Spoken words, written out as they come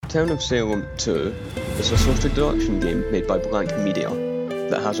Town of Salem 2 is a social deduction game made by Blank Media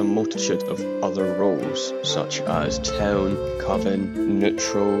that has a multitude of other roles, such as Town, Coven,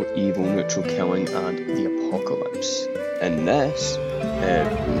 Neutral, Evil, Neutral Killing, and the Apocalypse. In this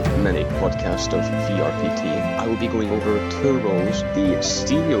mini podcast of VRPT, I will be going over two roles, the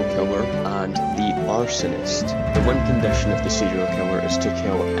Serial Killer and the Arsonist. The win condition of the Serial Killer is to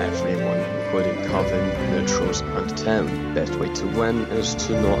kill everyone, including Coven, Neutrals, and Town. Best way to win is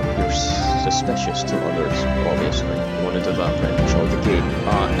to not appear suspicious to others, obviously. You want to do that pretty much all the game.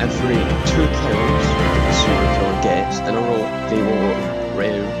 Every 2 kills the Serial Killer gets in a row, they will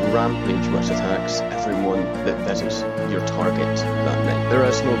rampage with attacks everyone that visits your target that night. There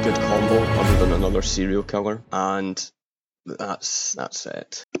is no good combo other than another Serial Killer, and that's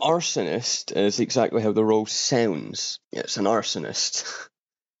it. Arsonist is exactly how the role sounds. It's an arsonist.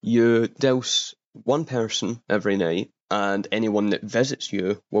 You douse one person every night, and anyone that visits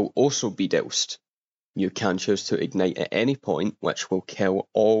you will also be doused. You can choose to ignite at any point, which will kill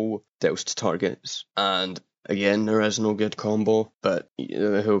all doused targets, and again, there is no good combo, but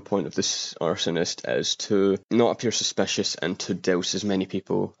the whole point of this Arsonist is to not appear suspicious and to douse as many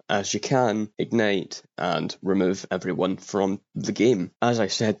people as you can, ignite, and remove everyone from the game. As I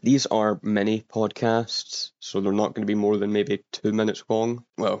said, these are mini podcasts, so they're not going to be more than maybe 2 minutes long.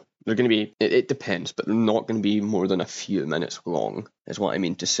 Well, they're going to be, it depends, but they're not going to be more than a few minutes long, is what I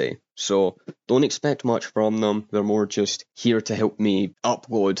mean to say. So don't expect much from them. They're more just here to help me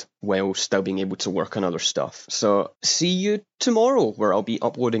upload while still being able to work on other stuff. So see you tomorrow, where I'll be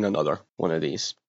uploading another one of these.